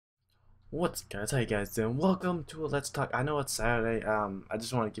What's guys? How you guys doing? Welcome to Let's Talk. I know it's Saturday. I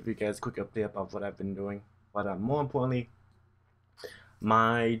just want to give you guys a quick update about what I've been doing. But more importantly,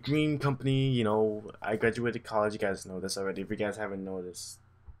 my dream company. I graduated college. You guys know this already. If you guys haven't know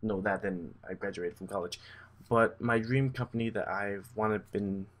that, then I graduated from college. But my dream company that I've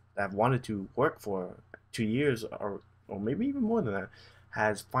wanted to work for 2 years or maybe even more than that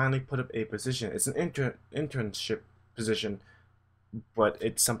has finally put up a position. It's an internship position, but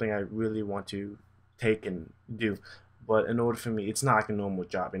it's something I really want to take and do. But in order for me, it's not like a normal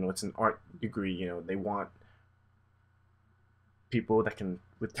job. It's an art degree. They want people that can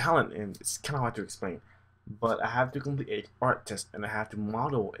with talent, and it's kind of hard to explain. But I have to complete a art test, and I have to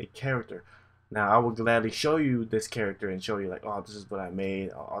model a character. Now, I will gladly show you this character and show you like, oh, this is what I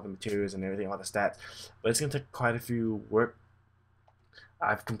made, all the materials and everything, all the stats. But it's gonna take quite a few work.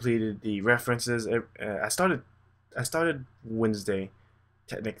 I've completed the references. I started Wednesday,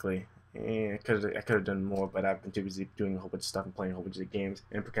 technically. And I could have done more, but I've been too busy doing a whole bunch of stuff and playing a whole bunch of games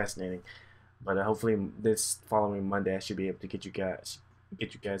and procrastinating. But hopefully this following Monday I should be able to get you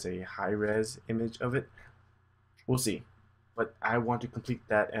guys a high res image of it. We'll see. But I want to complete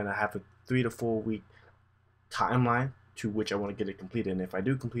that, and I have a 3 to 4 week timeline to which I want to get it completed. And if I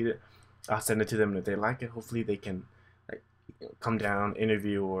do complete it, I'll send it to them. And if they like it, hopefully they can like come down,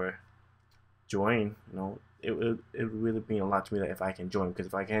 interview, or join. It would really mean a lot to me that if I can join, because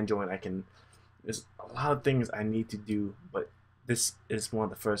if I can join, I can. There's a lot of things I need to do, but this is one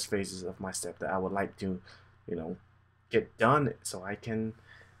of the first phases of my step that I would like to, you know, get done so I can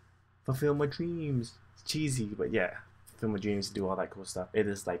fulfill my dreams. It's cheesy, but yeah, fulfill my dreams, do all that cool stuff. It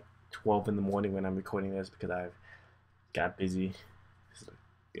is like 12 in the morning when I'm recording this because I've got busy,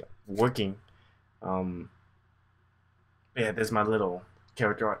 yeah, working. Um, yeah, there's my little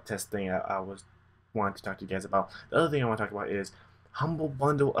character art test thing I was wanting to talk to you guys about. The other thing I want to talk about is Humble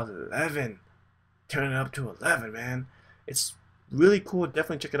Bundle 11. Turning it up to 11, man. It's really cool.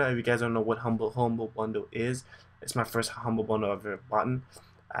 Definitely check it out if you guys don't know what Humble Bundle is. It's my first Humble Bundle I've ever bought.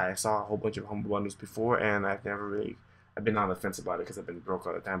 I saw a whole bunch of Humble Bundles before, and I've been on the fence about it because I've been broke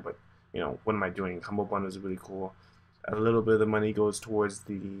all the time. But what am I doing? Humble Bundle is really cool. A little bit of the money goes towards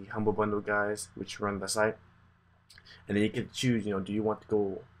the Humble Bundle guys, which run the site, and then you can choose. Do you want to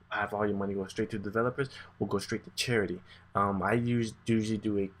go have all your money go straight to developers or go straight to charity? I usually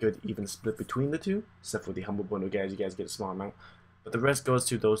do a good even split between the two, except for the Humble Bundle guys. You guys get a small amount, but the rest goes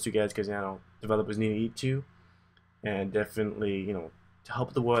to those two guys because developers need to eat too, and definitely to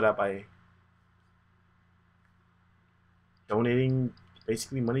help the world out by donating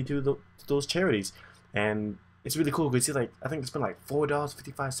basically money to those charities. And it's really cool because I think it's been like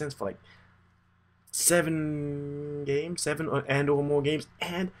 $4.55 for like 7 or more games,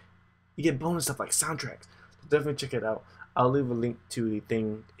 and you get bonus stuff like soundtracks. So definitely check it out. I'll leave a link to the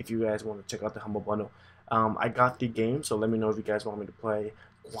thing if you guys want to check out the Humble Bundle. I got the game, so let me know if you guys want me to play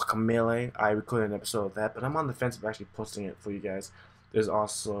Guacamelee. I recorded an episode of that, but I'm on the fence of actually posting it for you guys. There's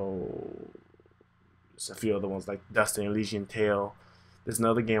also a few other ones like Dustin Elysian Tale. There's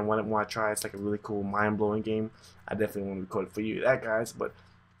another game I want to try. It's like a really cool, mind-blowing game. I definitely want to record it for you, guys. But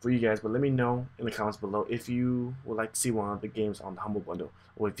for you guys, but let me know in the comments below if you would like to see one of the games on the Humble Bundle,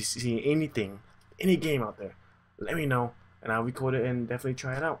 or if you see any game out there, let me know, and I'll record it and definitely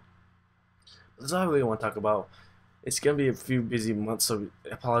try it out. That's all I really want to talk about. It's gonna be a few busy months, so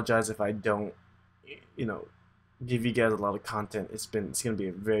I apologize if I don't, you know, give you guys a lot of content. It's gonna be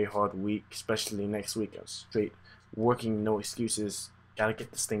a very hard week, especially next week. I'm straight working, no excuses. Gotta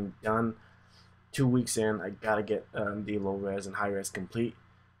get this thing done. 2 weeks in, I gotta get the low res and high res complete.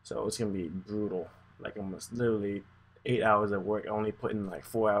 So it's gonna be brutal. Like almost literally 8 hours of work. I only put in like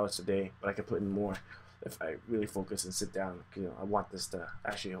 4 hours a day, but I can put in more if I really focus and sit down. I want this to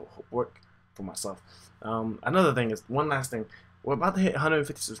actually work for myself. Another thing is one last thing. We're about to hit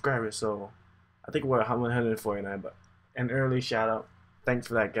 150 subscribers, so I think we're at 149. But an early shout out. Thanks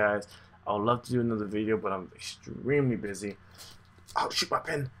for that, guys. I would love to do another video, but I'm extremely busy. Oh, shoot my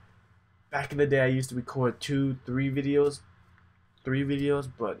pen. Back in the day, I used to record 3 videos,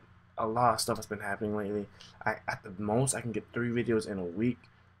 but a lot of stuff has been happening lately. At the most I can get 3 videos in a week.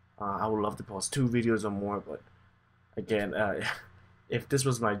 I would love to post 2 videos or more, but again, if this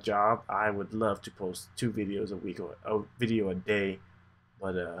was my job, I would love to post 2 videos a week or a video a day.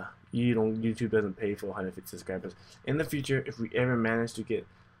 But YouTube doesn't pay for 150 subscribers. In the future, if we ever manage to get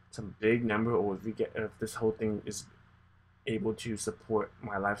some big number, or if this whole thing is able to support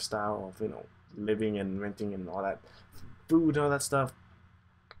my lifestyle of living and renting and all that food and all that stuff,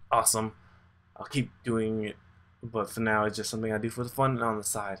 awesome. I'll keep doing it, but for now it's just something I do for the fun and on the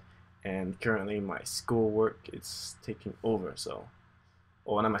side. And currently my schoolwork is taking over, so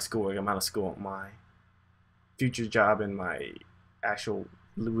or not my schoolwork, I'm out of school, my future job and my actual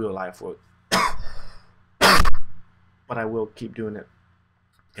real life work. But I will keep doing it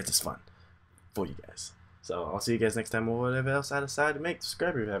because it's fun for you guys. So I'll see you guys next time or whatever else I decide to make.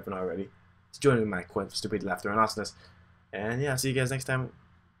 Subscribe if you haven't already. It's joining my quest for stupid laughter and awesomeness. And yeah, see you guys next time.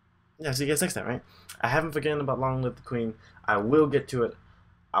 Yeah, see you guys next time, right? I haven't forgotten about Long Live the Queen. I will get to it.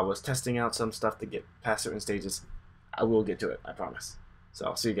 I was testing out some stuff to get past certain stages. I will get to it, I promise. So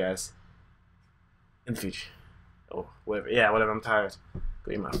I'll see you guys in the future. Oh, whatever. Yeah, whatever. I'm tired.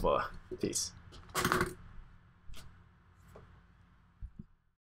 Go eat my pho. Peace.